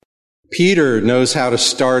Peter knows how to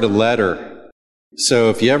start a letter. So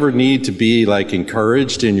if you ever need to be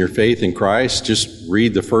encouraged in your faith in Christ, just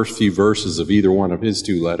read the first few verses of either one of his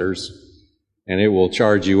two letters, and it will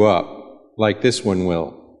charge you up, like this one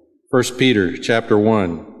will. 1 Peter chapter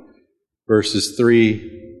 1, verses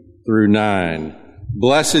 3 through 9.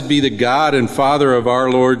 Blessed be the God and Father of our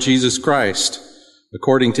Lord Jesus Christ.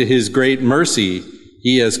 According to his great mercy,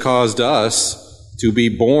 he has caused us to be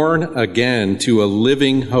born again to a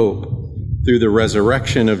living hope through the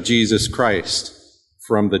resurrection of Jesus Christ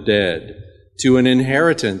from the dead, to an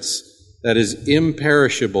inheritance that is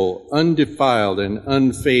imperishable, undefiled, and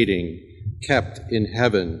unfading, kept in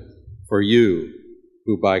heaven for you,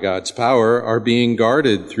 who by God's power are being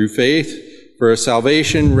guarded through faith for a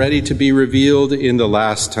salvation ready to be revealed in the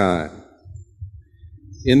last time.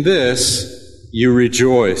 In this you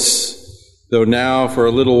rejoice, though now for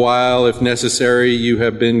a little while, if necessary, you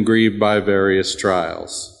have been grieved by various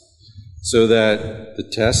trials, so that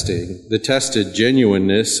the tested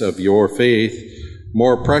genuineness of your faith,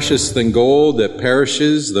 more precious than gold that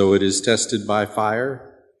perishes, though it is tested by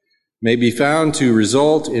fire, may be found to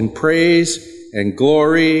result in praise and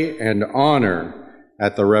glory and honor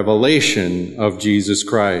at the revelation of Jesus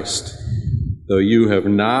Christ. Though you have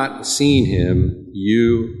not seen him,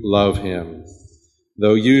 you love him.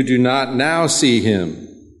 Though you do not now see him,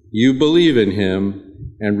 you believe in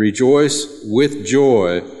him and rejoice with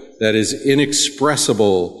joy that is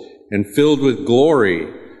inexpressible and filled with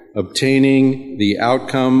glory, obtaining the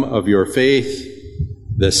outcome of your faith,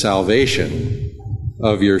 the salvation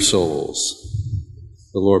of your souls.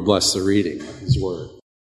 The Lord bless the reading of his word.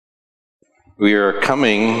 We are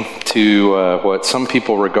coming to what some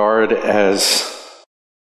people regard as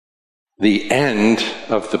the end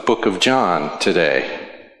of the book of John today.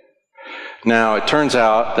 Now, it turns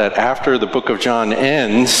out that after the book of John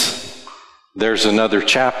ends, there's another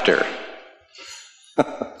chapter.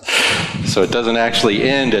 So it doesn't actually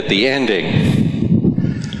end at the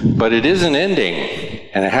ending. But it is an ending,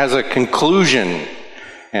 and it has a conclusion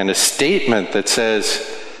and a statement that says,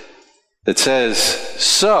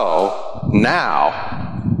 so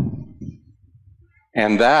now.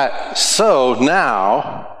 And that so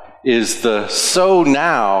now is the so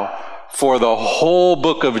now for the whole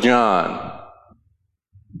book of John.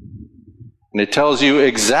 And it tells you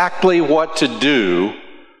exactly what to do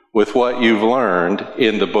with what you've learned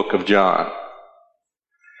in the book of John.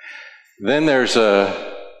 Then there's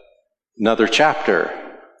another chapter,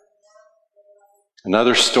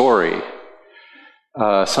 another story.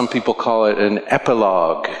 Some people call it an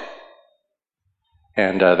epilogue.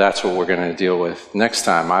 And that's what we're going to deal with next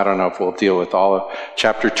time. I don't know if we'll deal with all of...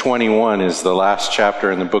 Chapter 21 is the last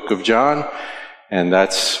chapter in the book of John. And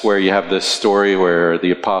that's where you have this story where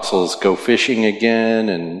the apostles go fishing again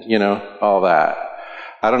and, all that.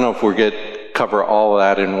 I don't know if we'll cover all of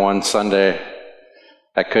that in one Sunday.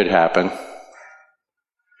 That could happen.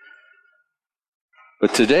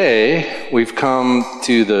 But today, we've come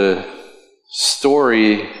to the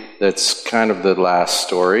story that's kind of the last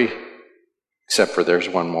story, except for there's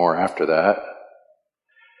one more after that,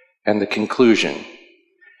 and the conclusion.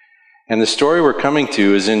 And the story we're coming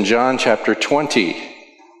to is in John chapter 20.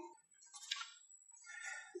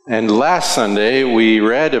 And last Sunday, we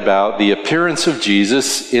read about the appearance of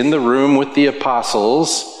Jesus in the room with the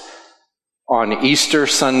apostles on Easter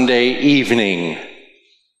Sunday evening.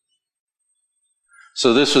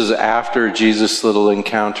 So this was after Jesus' little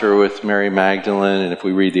encounter with Mary Magdalene, and if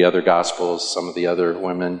we read the other Gospels, some of the other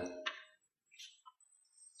women.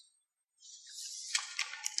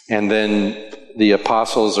 And then the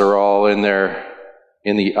apostles are all in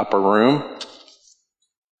the upper room,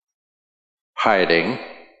 hiding,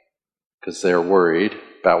 because they're worried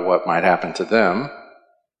about what might happen to them.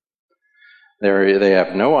 They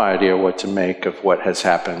have no idea what to make of what has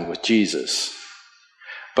happened with Jesus.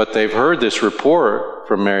 But they've heard this report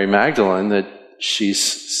from Mary Magdalene that she's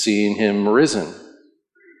seen him risen.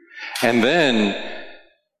 And then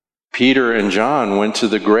Peter and John went to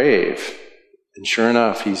the grave. And sure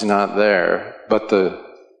enough, he's not there. But the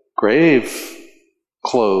grave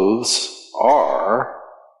clothes are.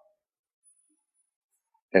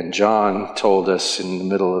 And John told us in the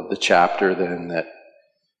middle of the chapter then that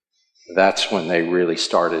that's when they really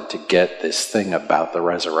started to get this thing about the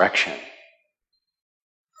resurrection.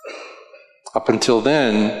 Up until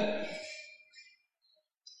then,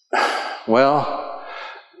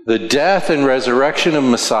 the death and resurrection of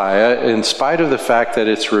Messiah, in spite of the fact that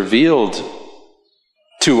it's revealed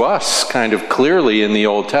to us kind of clearly in the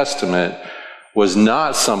Old Testament, was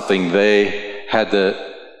not something they had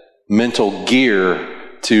the mental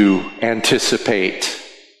gear to anticipate.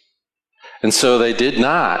 And so they did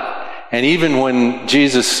not And even when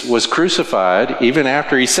Jesus was crucified, even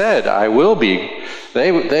after he said, I will be,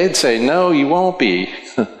 they'd say, no, you won't be.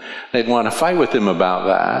 They'd want to fight with him about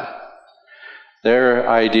that. Their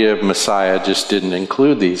idea of Messiah just didn't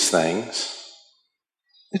include these things.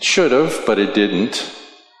 It should have, but it didn't.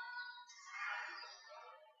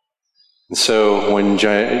 And so when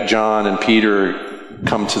John and Peter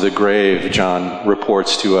come to the grave, John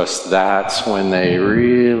reports to us that's when they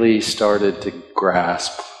really started to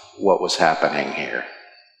grasp what was happening here.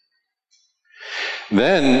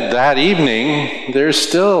 Then that evening, they're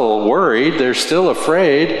still worried, they're still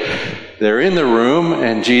afraid. They're in the room,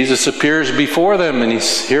 and Jesus appears before them, and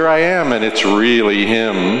he's, here I am, and it's really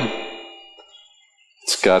him.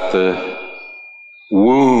 It's got the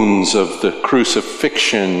wounds of the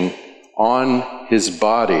crucifixion on his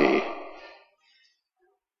body.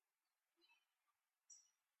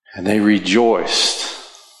 And they rejoiced.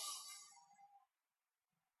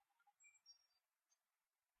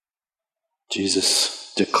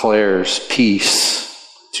 Jesus declares peace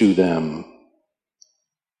to them.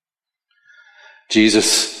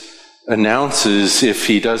 Jesus announces, if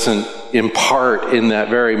he doesn't impart in that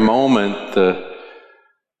very moment the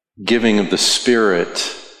giving of the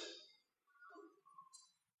Spirit.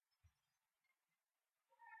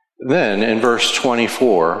 Then in verse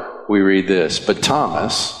 24, we read this, but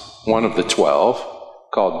Thomas, one of the 12,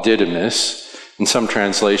 called Didymus, in some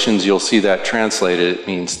translations you'll see that translated, it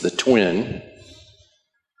means the twin.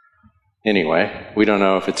 Anyway, we don't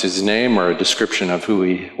know if it's his name or a description of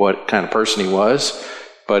what kind of person he was,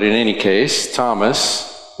 but in any case,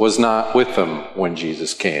 Thomas was not with them when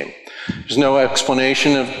Jesus came. There's no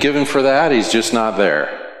explanation given for that, he's just not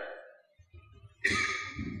there.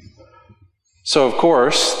 So, of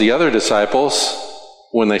course, the other disciples,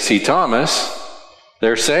 when they see Thomas,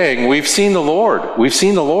 they're saying, we've seen the Lord, we've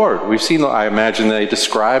seen the Lord, we've seen the... I imagine they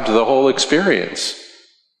described the whole experience.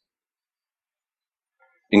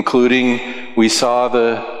 Including,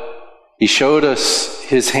 he showed us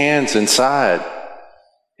his hands inside.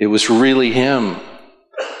 It was really him.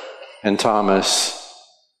 And Thomas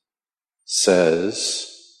says,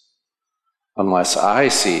 unless I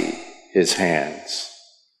see his hands,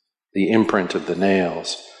 the imprint of the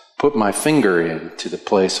nails, put my finger into the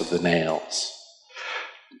place of the nails.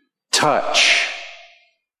 Touch.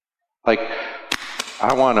 Like,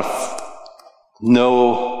 I want to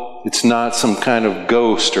know it's not some kind of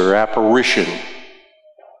ghost or apparition.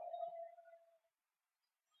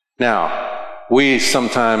 Now, we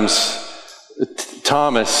sometimes,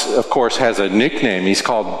 Thomas, of course, has a nickname. He's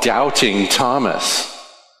called Doubting Thomas.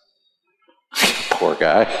 Poor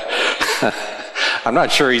guy. I'm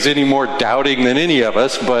not sure he's any more doubting than any of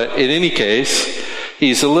us, but in any case,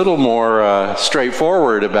 he's a little more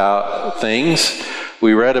straightforward about things.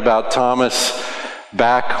 We read about Thomas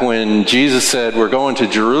back when Jesus said, we're going to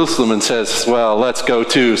Jerusalem, and says, well, let's go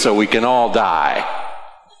too so we can all die.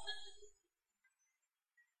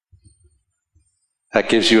 That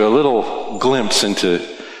gives you a little glimpse into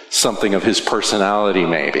something of his personality,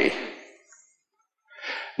 maybe.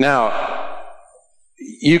 Now,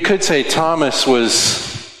 you could say Thomas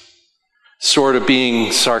was sort of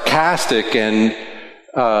being sarcastic and,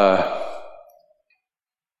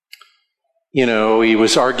 he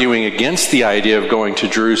was arguing against the idea of going to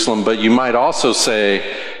Jerusalem, but you might also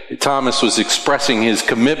say Thomas was expressing his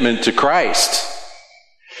commitment to Christ.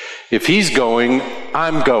 If he's going,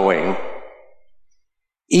 I'm going,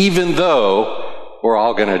 even though we're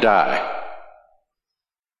all going to die.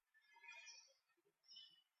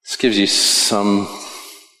 This gives you some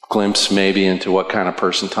glimpse maybe into what kind of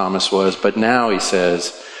person Thomas was, but now he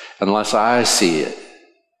says, unless I see it,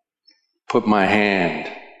 put my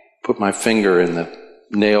finger in the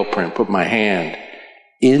nail print, put my hand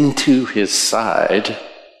into his side.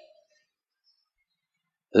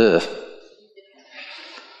 Ugh.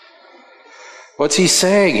 What's he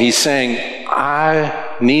saying? He's saying,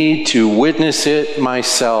 I need to witness it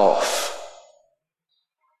myself.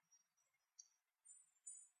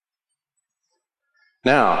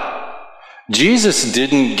 Now, Jesus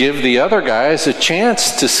didn't give the other guys a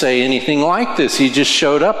chance to say anything like this. He just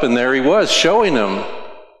showed up and there he was, showing them.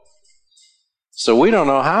 So we don't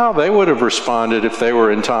know how they would have responded if they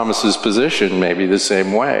were in Thomas's position, maybe the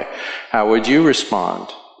same way. How would you respond?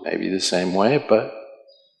 Maybe the same way, but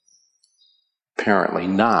apparently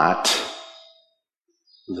not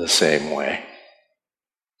the same way.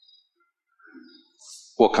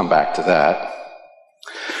 We'll come back to that.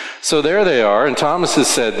 So there they are, and Thomas has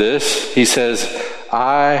said this. He says,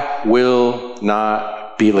 I will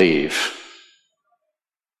not believe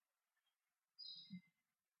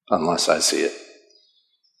unless I see it,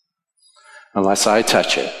 unless I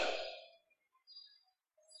touch it,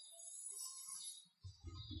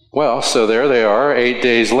 Well, so there they are, 8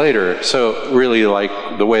 days later. So really,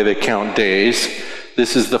 like the way they count days,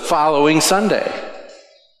 this is the following Sunday.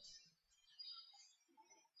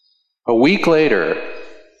 A week later.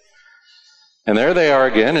 And there they are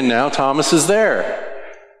again, and now Thomas is there.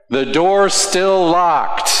 The door's still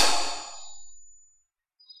locked.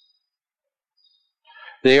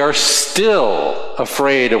 They are still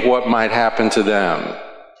afraid of what might happen to them.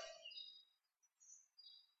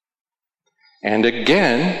 And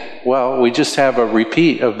again, well, we just have a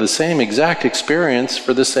repeat of the same exact experience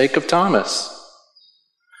for the sake of Thomas.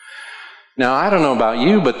 Now, I don't know about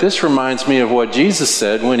you, but this reminds me of what Jesus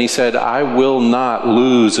said when he said, I will not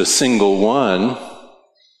lose a single one.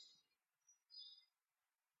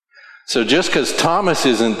 So just because Thomas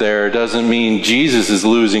isn't there doesn't mean Jesus is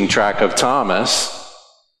losing track of Thomas.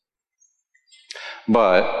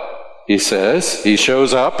 But he says, he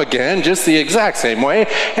shows up again just the exact same way,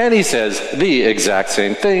 and he says the exact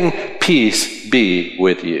same thing, peace be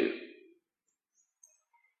with you.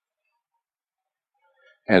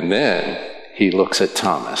 And then he looks at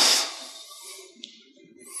Thomas.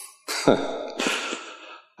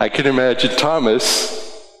 I can imagine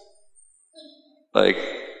Thomas, like,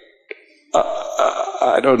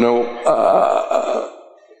 I don't know,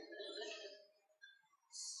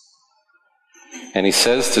 and he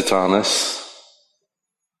says to Thomas,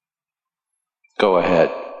 go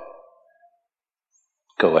ahead.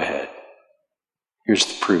 Go ahead. Here's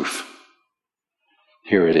the proof.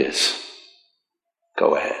 Here it is.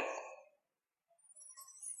 Go ahead.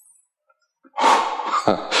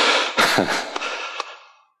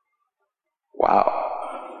 Wow.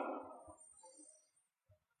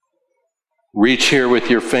 Reach here with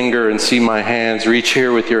your finger and see my hands. Reach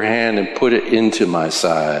here with your hand and put it into my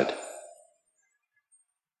side.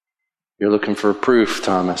 You're looking for proof,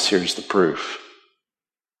 Thomas. Here's the proof.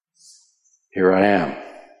 Here I am.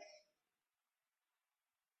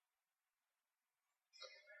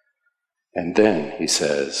 And then he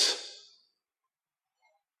says,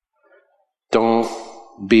 don't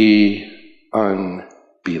be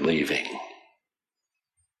unbelieving.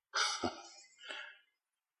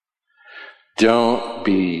 Don't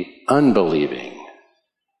be unbelieving,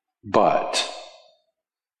 but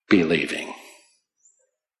believing.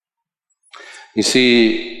 You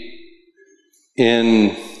see,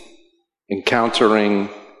 in encountering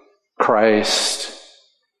Christ,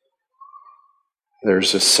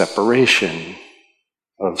 there's a separation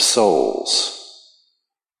of souls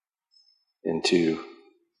into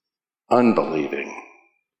unbelieving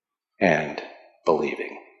and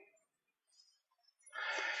believing.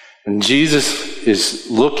 And Jesus is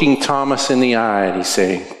looking Thomas in the eye and he's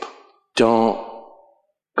saying, don't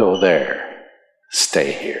go there,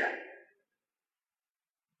 stay here.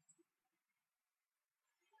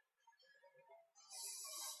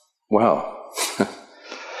 Well,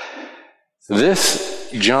 this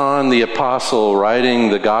John the Apostle,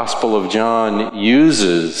 writing the Gospel of John,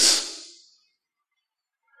 uses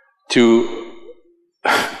to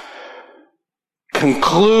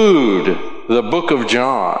conclude the book of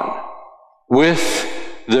John with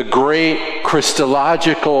the great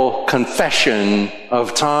Christological confession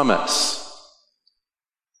of Thomas,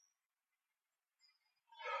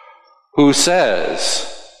 who says,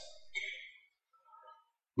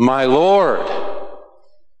 my Lord.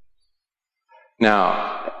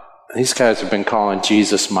 Now, these guys have been calling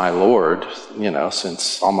Jesus my Lord,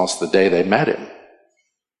 since almost the day they met him.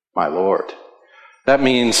 My Lord. That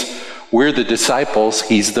means we're the disciples,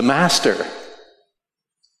 he's the master.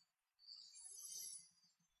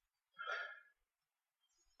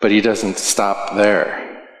 But he doesn't stop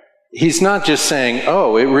there. He's not just saying,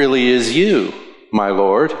 oh, it really is you, my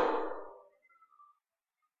Lord.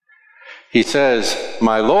 He says,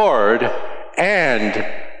 my Lord and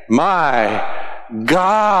my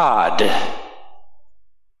God.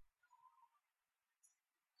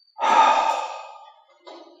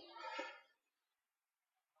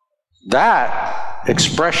 That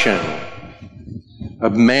expression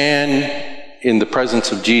of man in the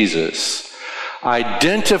presence of Jesus,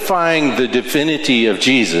 identifying the divinity of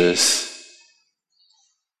Jesus,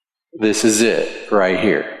 this is it right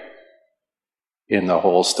here in the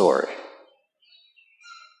whole story.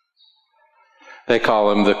 They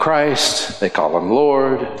call him the Christ, they call him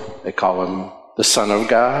Lord, they call him the Son of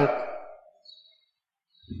God.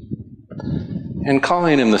 And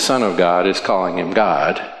calling him the Son of God is calling him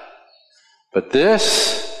God. But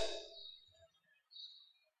this,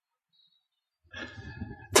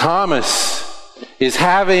 Thomas is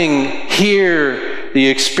having here the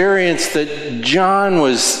experience that John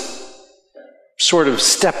was sort of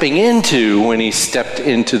stepping into when he stepped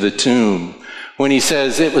into the tomb, When he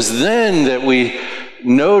says, it was then that we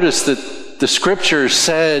noticed that the scripture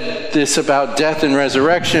said this about death and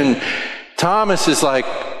resurrection, Thomas is like,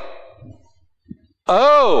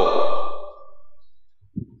 oh,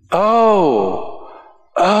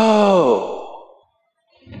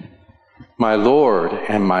 my Lord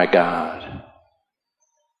and my God.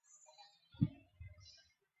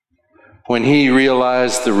 When he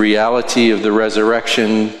realized the reality of the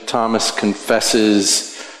resurrection, Thomas confesses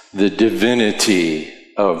the divinity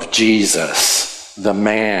of Jesus, the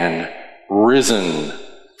man risen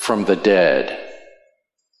from the dead.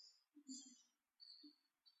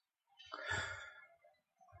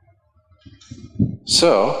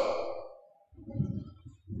 So,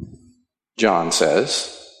 John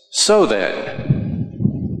says, so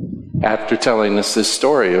then, after telling us this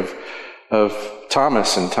story of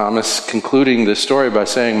Thomas, and Thomas concluding this story by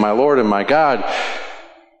saying, my Lord and my God,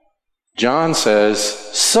 John says,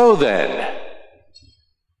 so then,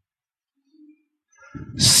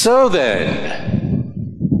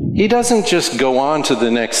 he doesn't just go on to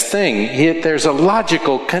the next thing. There's a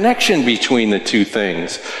logical connection between the two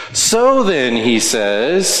things. So then, he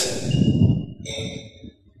says,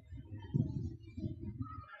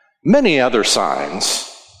 many other signs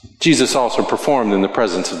Jesus also performed in the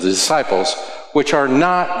presence of the disciples, which are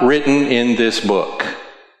not written in this book.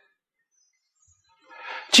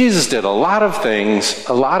 Jesus did a lot of things,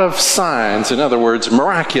 a lot of signs, in other words,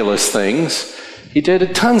 miraculous things. He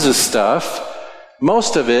did tons of stuff.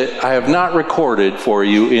 Most of it I have not recorded for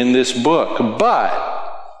you in this book, but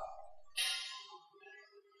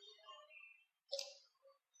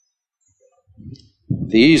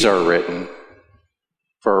these are written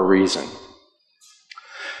for a reason.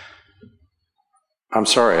 I'm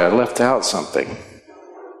sorry, I left out something.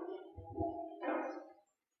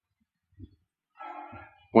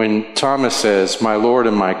 When Thomas says, my Lord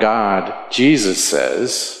and my God, Jesus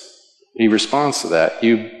says, he responds to that,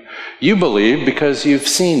 you believe because you've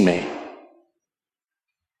seen me.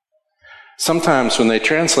 Sometimes when they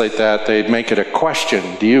translate that, they make it a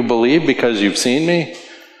question. Do you believe because you've seen me?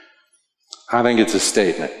 I think it's a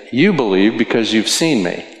statement. You believe because you've seen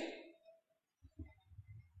me.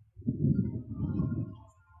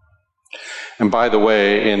 And by the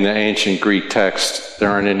way, in the ancient Greek text,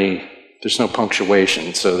 there's no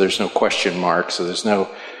punctuation, so there's no question mark, so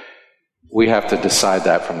we have to decide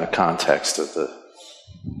that from the context of the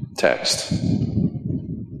text.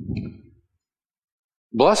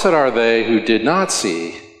 Blessed are they who did not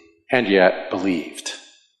see and yet believed.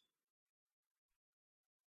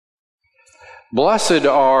 Blessed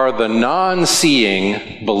are the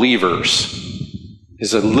non-seeing believers,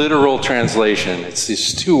 is a literal translation. It's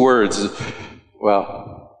these two words.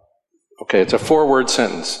 It's a 4-word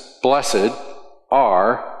sentence. Blessed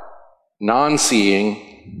are non-seeing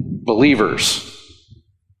believers.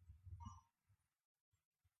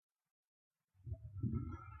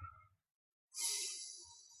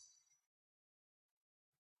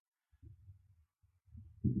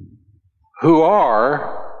 Who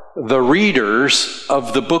are the readers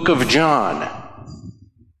of the book of John,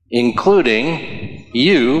 including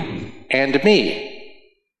you and me.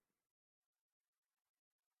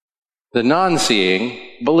 The non-seeing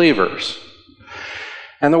believers.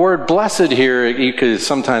 And the word blessed here,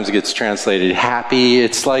 sometimes it gets translated happy.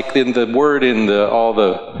 It's like in the word in all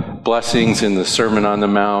the blessings in the Sermon on the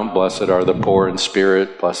Mount. Blessed are the poor in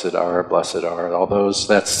spirit. Blessed are, all those.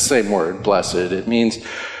 That's the same word, blessed. It means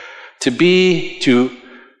to be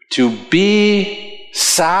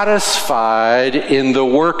satisfied in the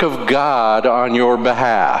work of God on your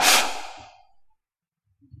behalf.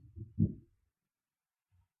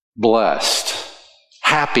 Blessed.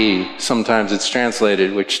 Happy, sometimes it's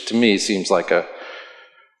translated, which to me seems like a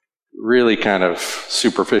really kind of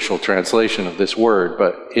superficial translation of this word,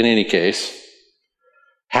 but in any case,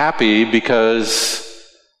 happy because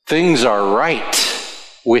things are right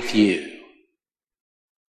with you.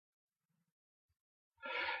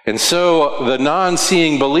 And so the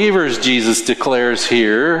non-seeing believers, Jesus declares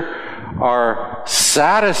here, are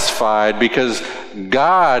satisfied because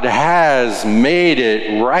God has made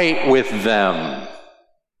it right with them.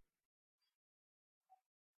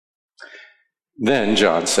 Then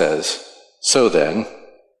John says, so then,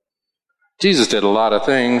 Jesus did a lot of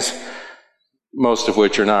things, most of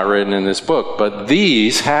which are not written in this book, but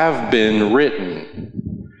these have been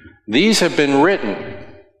written. These have been written.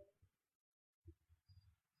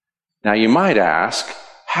 Now you might ask,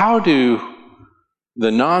 how do the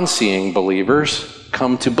non-seeing believers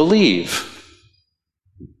come to believe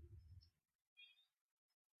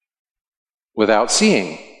without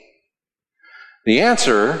seeing? The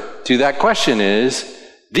answer to that question is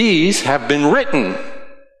these have been written.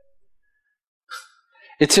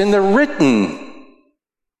 It's in the written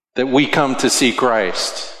that we come to see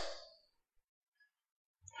Christ.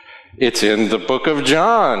 It's in the book of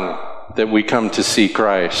John that we come to see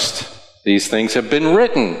Christ. These things have been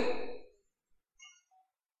written.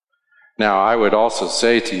 Now, I would also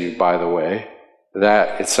say to you, by the way,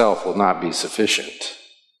 that itself will not be sufficient.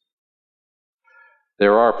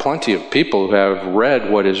 There are plenty of people who have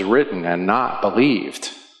read what is written and not believed.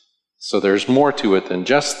 So there's more to it than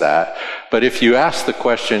just that. But if you ask the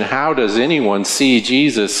question, how does anyone see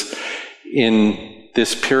Jesus in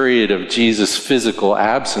this period of Jesus' physical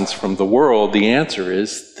absence from the world, the answer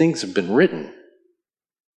is things have been written.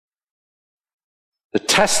 The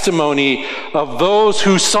testimony of those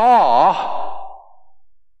who saw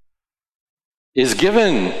is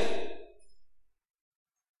given.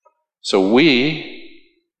 So we,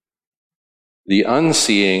 the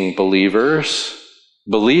unseeing believers,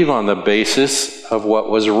 believe on the basis of what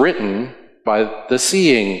was written by the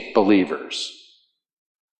seeing believers.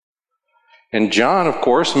 And John, of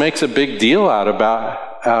course, makes a big deal out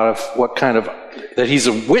of what kind of, that he's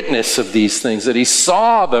a witness of these things, that he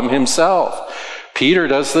saw them himself. Peter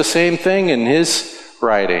does the same thing in his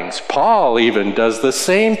writings. Paul even does the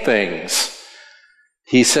same things.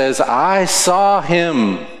 He says, I saw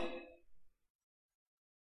him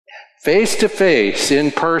face to face,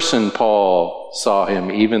 in person. Paul saw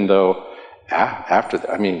him, even though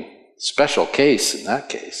special case in that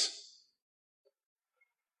case.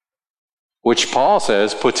 Which Paul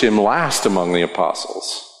says puts him last among the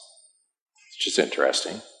apostles, which is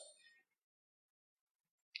interesting.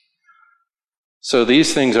 So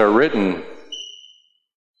these things are written.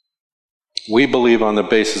 We believe on the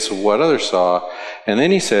basis of what others saw. And then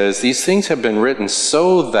he says, these things have been written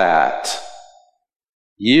so that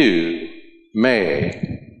you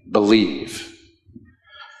may believe.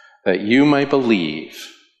 That you may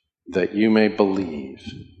believe. That you may believe.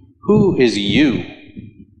 Who is you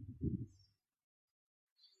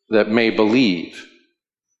that may believe?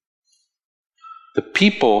 The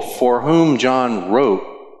people for whom John wrote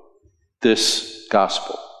this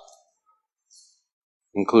gospel,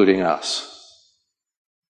 including us.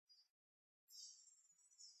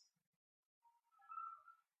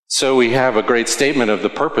 So we have a great statement of the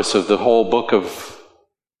purpose of the whole book of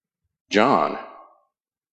John.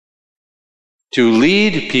 To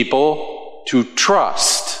lead people to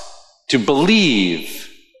trust, to believe.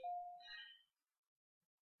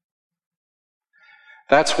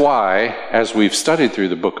 That's why, as we've studied through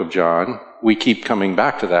the book of John, we keep coming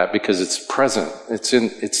back to that, because it's present.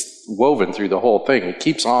 It's woven through the whole thing. It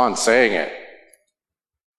keeps on saying it.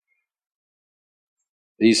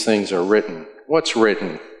 These things are written. What's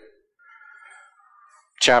written?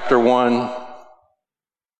 Chapter 1,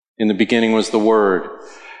 in the beginning was the Word.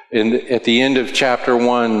 At the end of chapter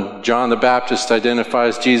 1, John the Baptist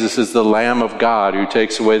identifies Jesus as the Lamb of God who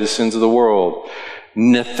takes away the sins of the world.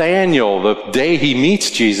 Nathanael, the day he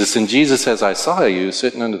meets Jesus, and Jesus says, I saw you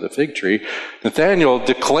sitting under the fig tree. Nathanael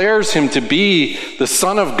declares him to be the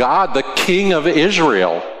Son of God, the King of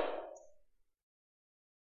Israel.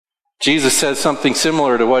 Jesus says something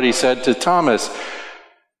similar to what he said to Thomas.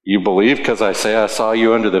 You believe because I say I saw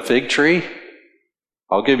you under the fig tree?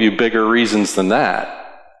 I'll give you bigger reasons than that.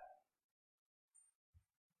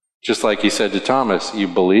 Just like he said to Thomas, you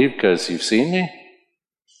believe because you've seen me?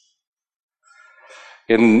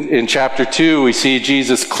 In chapter 2, we see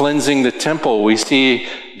Jesus cleansing the temple. We see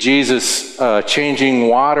Jesus changing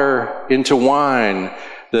water into wine.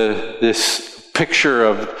 This picture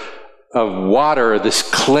of water, this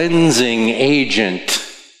cleansing agent.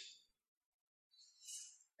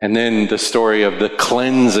 And then the story of the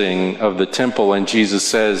cleansing of the temple. And Jesus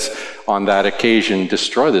says on that occasion,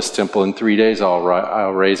 destroy this temple in 3 days,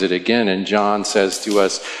 I'll raise it again. And John says to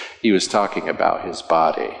us, he was talking about his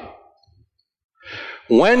body.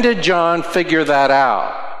 When did John figure that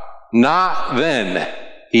out? Not then.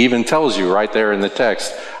 He even tells you right there in the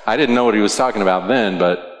text, I didn't know what he was talking about then,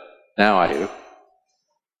 but now I do.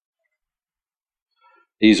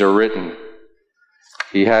 These are written.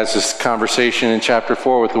 He has this conversation in chapter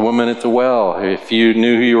 4 with the woman at the well. If you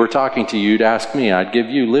knew who you were talking to, you'd ask me. I'd give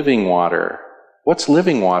you living water. What's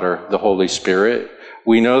living water? The Holy Spirit.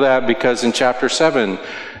 We know that because in chapter 7,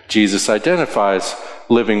 Jesus identifies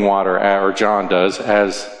living water, or John does,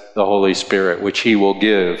 as the Holy Spirit, which he will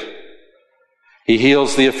give. He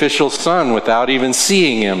heals the official's son without even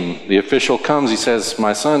seeing him. The official comes, he says,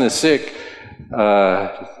 my son is sick.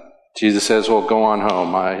 Jesus says, well, go on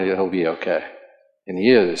home. He'll be okay. And he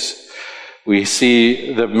is. We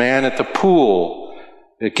see the man at the pool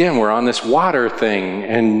Again, we're on this water thing,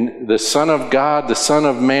 and the Son of God, the Son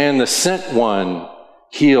of Man, the sent one,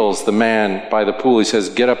 heals the man by the pool. He says,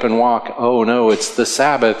 get up and walk. Oh no, it's the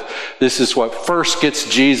Sabbath. This is what first gets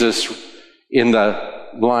Jesus in the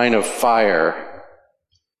line of fire.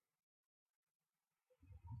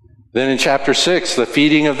 Then in chapter 6, the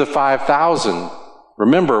feeding of the 5,000.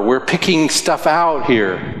 Remember, we're picking stuff out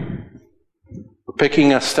here. We're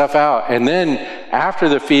picking stuff out. And then after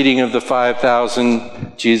the feeding of the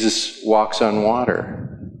 5,000, Jesus walks on water.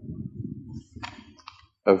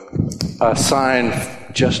 A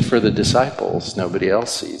sign just for the disciples. Nobody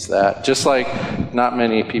else sees that. Just like not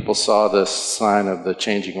many people saw the sign of the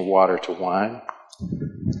changing of water to wine.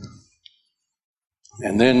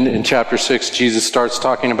 And then in chapter 6, Jesus starts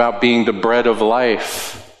talking about being the bread of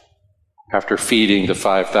life after feeding the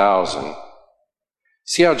 5,000.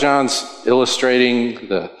 See how John's illustrating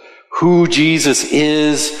who Jesus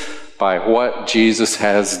is by what Jesus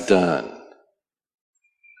has done.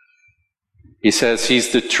 He says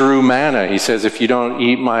he's the true manna. He says, if you don't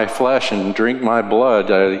eat my flesh and drink my blood,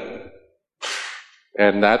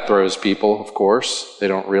 and that throws people, of course. They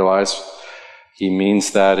don't realize he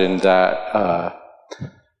means that in that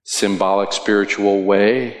symbolic, spiritual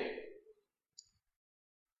way.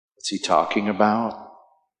 What's he talking about?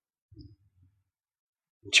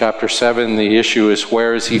 In chapter 7, the issue is,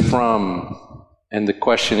 where is he from? And the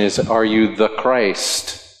question is, are you the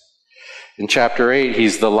Christ? In chapter 8,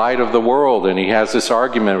 he's the light of the world, and he has this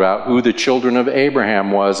argument about who the children of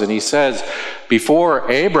Abraham was, and he says, before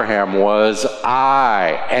Abraham was,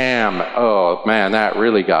 I am. Oh man, that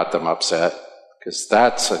really got them upset, because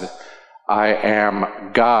I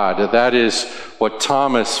am God. That is what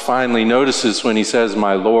Thomas finally notices when he says,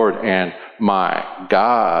 my Lord and my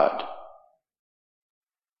God.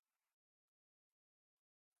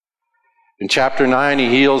 In chapter 9, he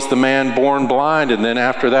heals the man born blind, and then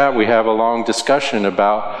after that we have a long discussion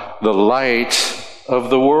about the light of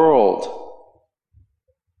the world.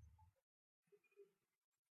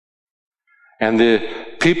 And the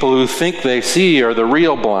people who think they see are the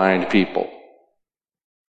real blind people.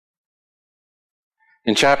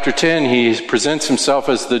 In chapter 10, he presents himself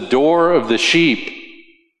as the door of the sheep.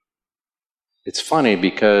 It's funny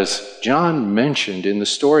because John mentioned in the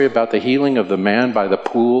story about the healing of the man by the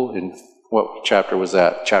pool, in what chapter was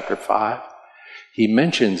that? Chapter 5? He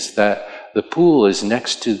mentions that the pool is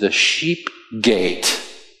next to the sheep gate.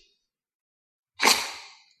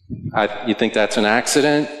 You think that's an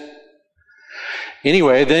accident?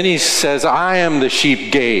 Anyway, then he says, I am the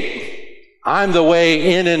sheep gate. I'm the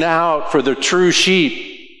way in and out for the true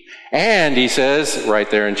sheep. And he says, right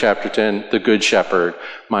there in chapter 10, the good shepherd,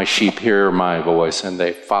 my sheep hear my voice and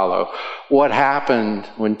they follow. What happened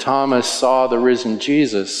when Thomas saw the risen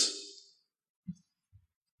Jesus?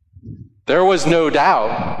 There was no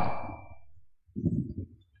doubt.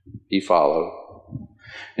 He followed.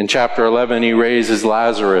 In chapter 11, he raises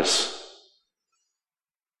Lazarus.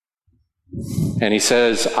 And he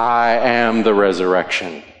says, I am the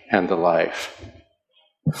resurrection and the life.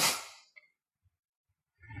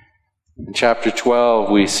 In chapter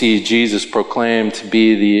 12, we see Jesus proclaimed to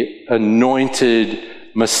be the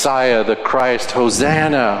anointed Messiah, the Christ.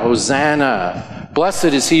 Hosanna, Hosanna. Blessed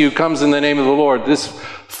is he who comes in the name of the Lord. This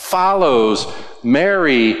follows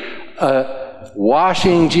Mary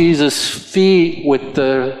washing Jesus' feet with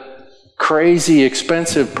the crazy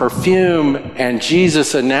expensive perfume, and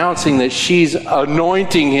Jesus announcing that she's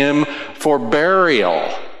anointing him for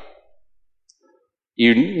burial.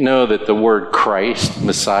 You know that the word Christ,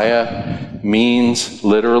 Messiah, means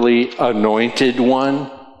literally anointed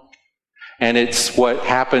one. And it's what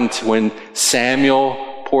happened when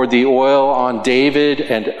Samuel poured the oil on David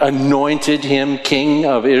and anointed him king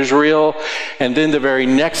of Israel. And then the very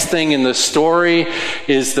next thing in the story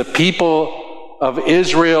is the people of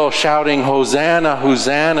Israel shouting, Hosanna,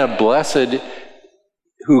 Hosanna, blessed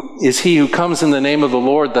who is he who comes in the name of the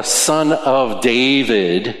Lord, the Son of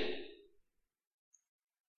David. Of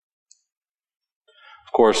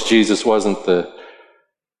course, Jesus wasn't the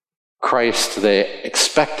Christ they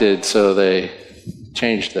expected, so they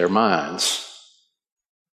changed their minds.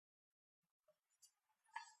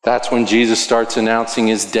 That's when Jesus starts announcing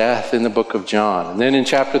his death in the book of John. And then in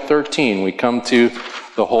chapter 13, we come to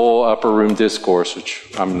the whole upper room discourse, which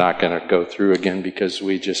I'm not going to go through again because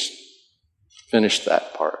we just finished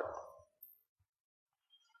that part.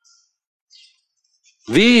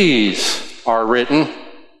 These are written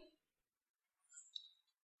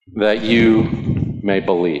that you may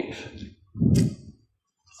believe.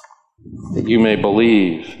 That you may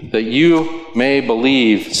believe. That you may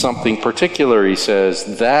believe something particular, he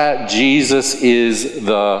says, that Jesus is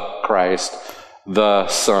the Christ, the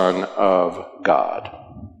Son of God.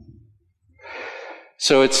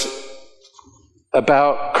 So it's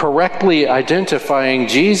about correctly identifying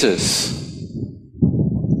Jesus.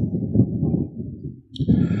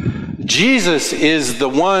 Jesus is the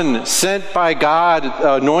one sent by God,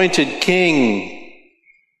 anointed king.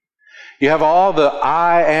 You have all the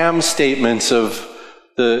I am statements of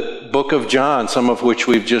the book of John, some of which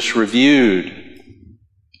we've just reviewed.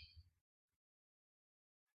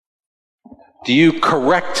 Do you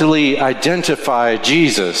correctly identify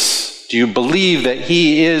Jesus? Do you believe that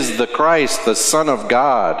he is the Christ, the Son of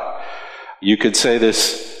God? You could say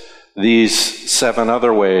these 7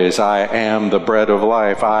 other ways. I am the bread of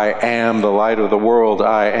life. I am the light of the world.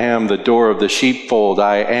 I am the door of the sheepfold.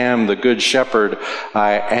 I am the good shepherd.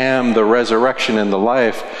 I am the resurrection and the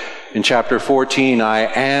life. In chapter 14, I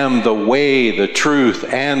am the way, the truth,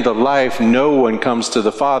 and the life. No one comes to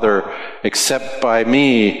the Father except by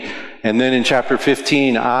me. And then in chapter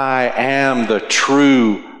 15, I am the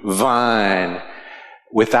true vine.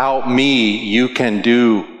 Without me, you can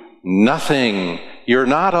do nothing. You're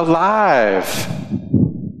not alive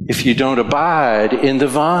if you don't abide in the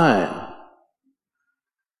vine.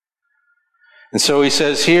 And so he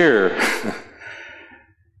says here,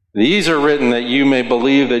 these are written that you may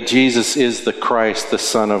believe that Jesus is the Christ, the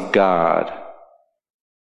Son of God.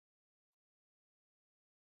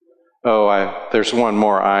 There's one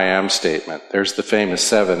more I am statement. There's the famous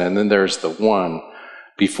 7, and then there's the one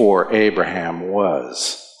before Abraham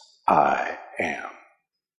was, I am.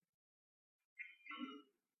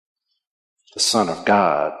 The Son of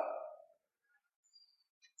God,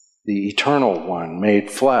 the Eternal One made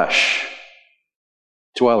flesh,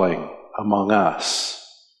 dwelling among us,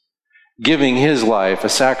 giving his life a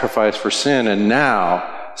sacrifice for sin, and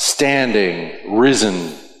now standing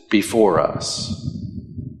risen before us.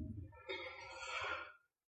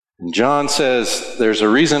 And John says, there's a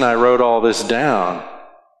reason I wrote all this down,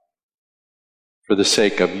 for the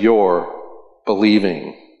sake of your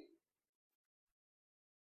believing.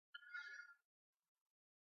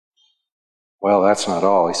 Well, that's not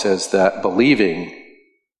all. He says that believing,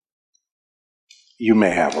 you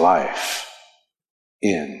may have life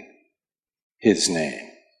in his name.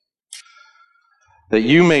 That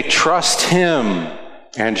you may trust him,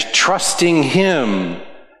 and trusting him,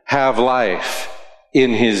 have life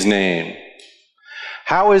in his name.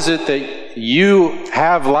 How is it that you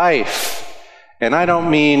have life? And I don't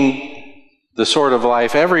mean the sort of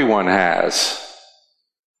life everyone has,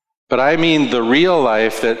 but I mean the real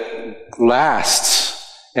life that lasts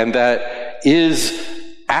and that is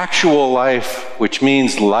actual life, which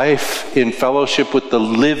means life in fellowship with the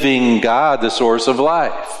living God, the source of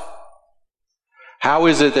life. How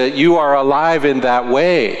is it that you are alive in that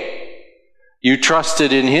way? You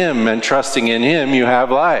trusted in him, and trusting in him, you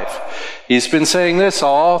have life. He's been saying this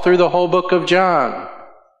all through the whole book of John.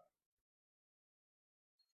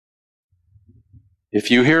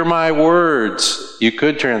 If you hear my words, you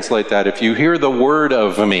could translate that, if you hear the word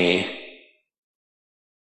of me,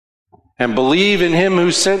 and believe in him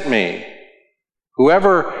who sent me,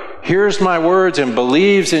 whoever hears my words and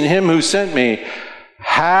believes in him who sent me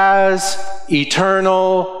has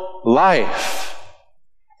eternal life,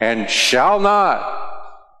 and shall not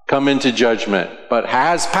come into judgment, but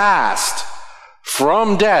has passed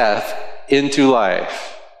from death into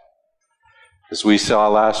life. As we saw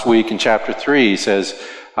last week in chapter 3, he says,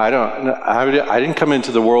 I didn't come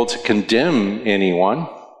into the world to condemn anyone,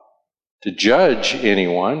 to judge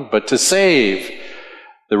anyone, but to save.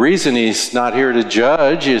 The reason he's not here to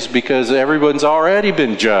judge is because everyone's already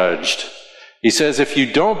been judged. He says, if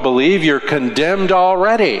you don't believe, you're condemned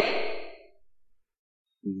already.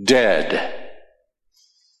 Dead.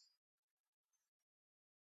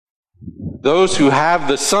 Those who have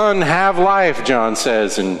the Son have life, John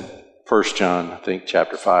says in 1 John, I think,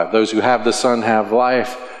 chapter 5. Those who have the Son have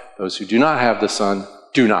life. Those who do not have the Son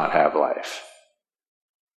do not have life.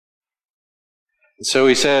 And so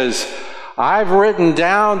he says, I've written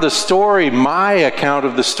down the story, my account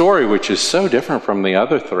of the story, which is so different from the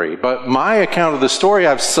other 3. But my account of the story,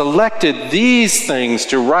 I've selected these things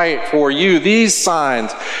to write for you, these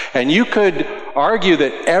signs. And you could argue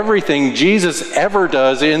that everything Jesus ever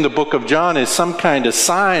does in the book of John is some kind of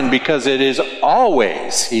sign, because it is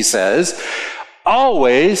always, he says,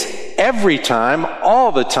 always, every time,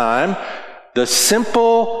 all the time, the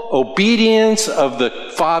simple obedience of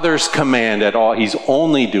the Father's command at all. He's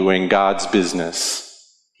only doing God's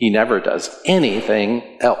business. He never does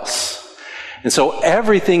anything else. And so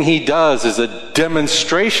everything he does is a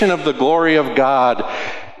demonstration of the glory of God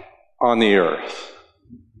on the earth.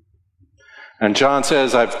 And John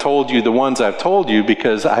says, I've told you the ones I've told you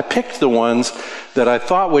because I picked the ones that I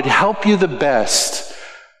thought would help you the best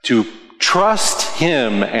to trust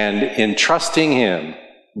him, and in trusting him,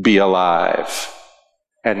 be alive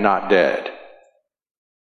and not dead.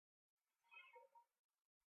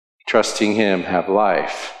 Trusting him, have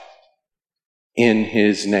life in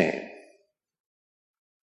his name.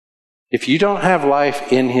 If you don't have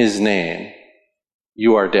life in his name,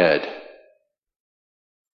 you are dead.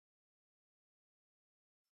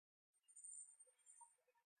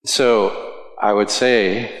 So I would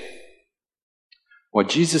say what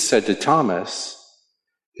Jesus said to Thomas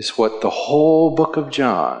is what the whole book of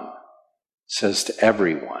John says to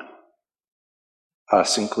everyone,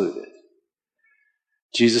 us included.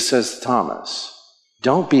 Jesus says to Thomas,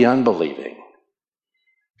 don't be unbelieving,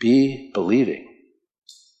 be believing.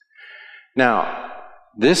 Now,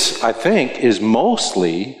 this, I think, is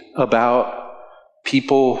mostly about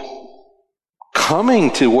people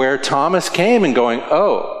coming to where Thomas came and going,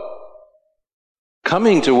 oh,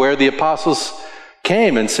 coming to where the apostles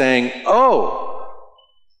came and saying, oh,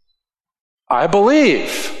 I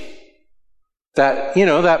believe. That,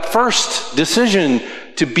 that first decision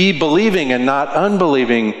to be believing and not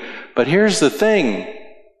unbelieving. But here's the thing.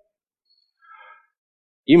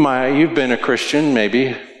 You've been a Christian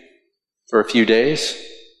maybe for a few days.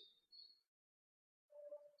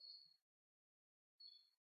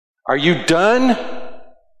 Are you done?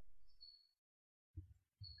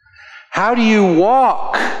 How do you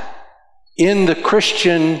walk in the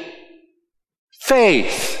Christian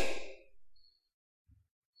faith?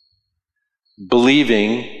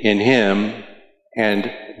 Believing in him,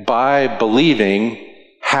 and by believing,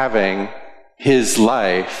 having his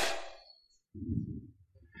life.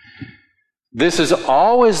 This is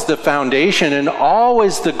always the foundation and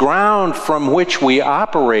always the ground from which we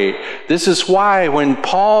operate. This is why when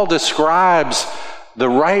Paul describes the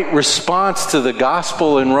right response to the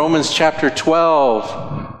gospel in Romans chapter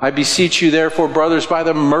 12, I beseech you therefore, brothers, by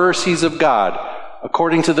the mercies of God,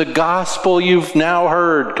 according to the gospel you've now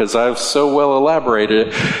heard, because I've so well elaborated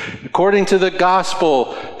it, according to the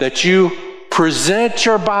gospel, that you present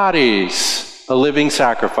your bodies a living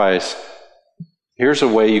sacrifice. Here's a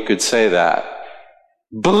way you could say that.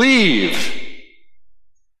 Believe.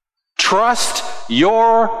 Trust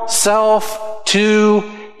yourself to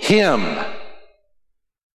him.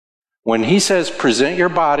 When he says present your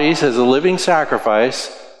bodies as a living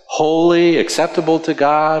sacrifice, holy, acceptable to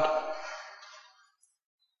God,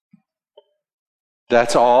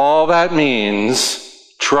 that's all that means.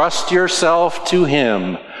 Trust yourself to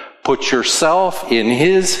him. Put yourself in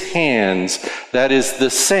his hands. That is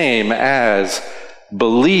the same as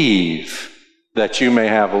believe that you may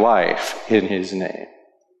have life in his name.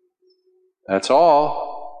 That's all.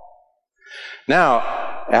 Now,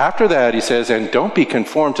 after that, he says, and don't be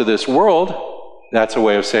conformed to this world. That's a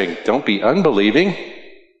way of saying, don't be unbelieving.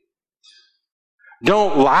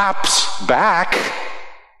 Don't lapse back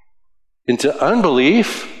into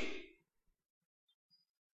unbelief,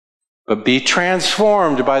 but be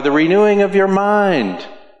transformed by the renewing of your mind,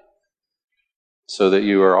 so that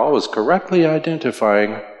you are always correctly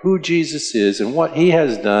identifying who Jesus is and what he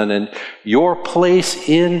has done and your place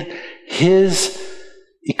in his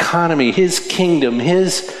economy, his kingdom,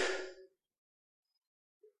 his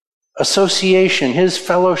association, his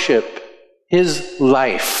fellowship, his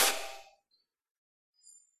life.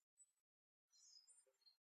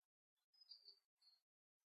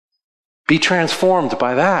 Be transformed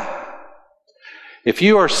by that. If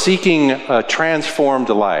you are seeking a transformed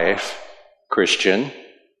life, Christian,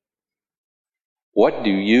 what do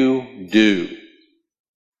you do?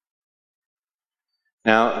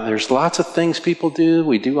 Now, there's lots of things people do.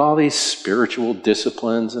 We do all these spiritual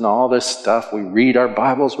disciplines and all this stuff. We read our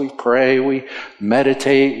Bibles, we pray, we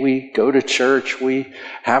meditate, we go to church, we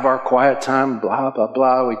have our quiet time, blah, blah,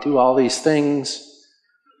 blah. We do all these things.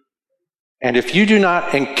 And if you do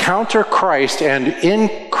not encounter Christ and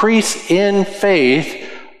increase in faith,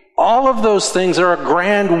 all of those things are a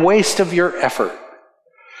grand waste of your effort.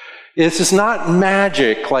 This is not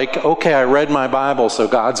magic, like, okay, I read my Bible, so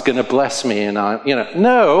God's going to bless me, and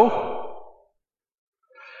no.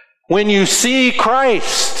 When you see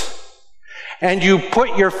Christ and you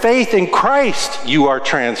put your faith in Christ, you are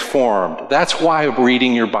transformed. That's why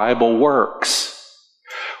reading your Bible works.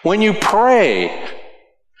 When you pray,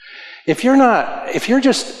 if you're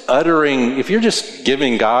just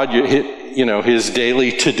giving God his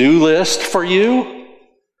daily to-do list for you,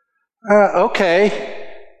 okay.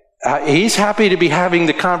 He's happy to be having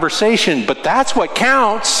the conversation, but that's what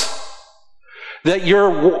counts. That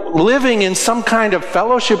you're living in some kind of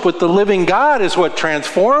fellowship with the living God is what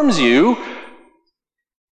transforms you.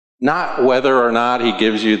 Not whether or not he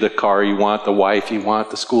gives you the car you want, the wife you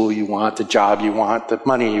want, the school you want, the job you want, the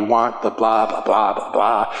money you want, the blah, blah, blah, blah,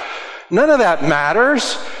 blah. None of that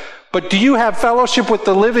matters. But do you have fellowship with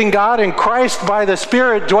the living God and Christ by the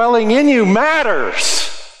Spirit dwelling in you matters.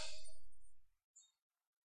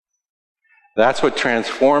 That's what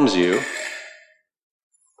transforms you,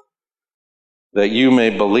 that you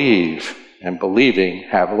may believe, and believing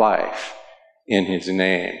have life in his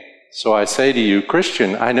name. So I say to you,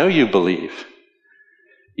 Christian, I know you believe.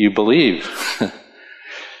 You believe.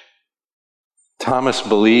 Thomas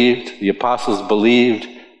believed, the apostles believed,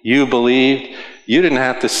 you believed. You didn't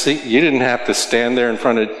have to stand there in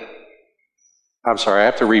front of, I'm sorry, I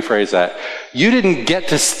have to rephrase that. You didn't get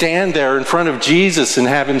to stand there in front of Jesus and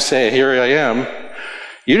have him say, here I am.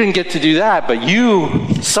 You didn't get to do that, but you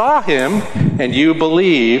saw him and you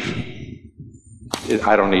believe.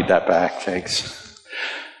 I don't need that back, thanks.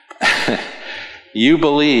 You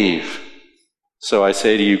believe. So I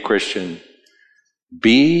say to you, Christian,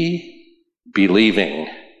 be believing,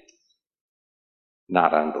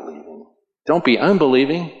 not unbelieving. Don't be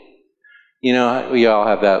unbelieving. You know, we all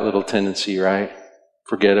have that little tendency, right?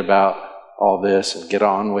 Forget about all this and get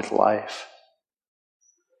on with life.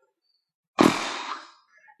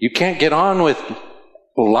 You can't get on with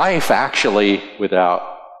life, actually, without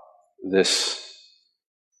this,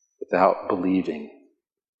 without believing.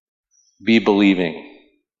 Be believing.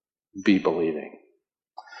 Be believing.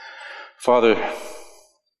 Father,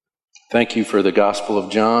 thank you for the Gospel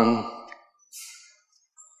of John,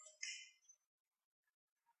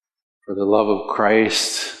 for the love of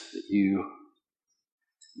Christ that you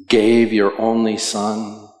gave your only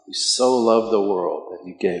Son. You so loved the world that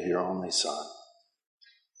you gave your only Son,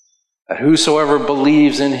 that whosoever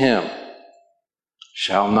believes in him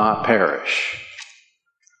shall not perish,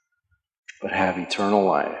 but have eternal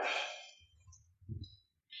life.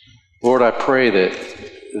 Lord, I pray that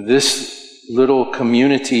this little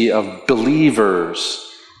community of believers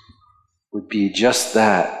would be just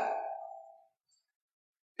that.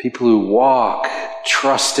 People who walk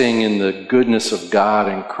trusting in the goodness of God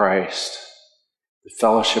in Christ, the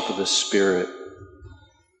fellowship of the Spirit,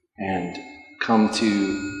 and come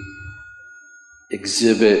to exude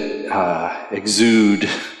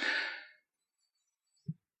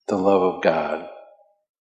the love of God,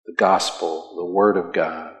 the gospel, the word of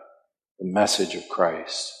God, the message of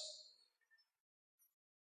Christ,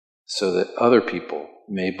 so that other people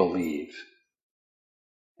may believe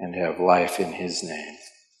and have life in his name.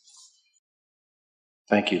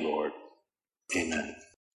 Thank you, Lord. Amen.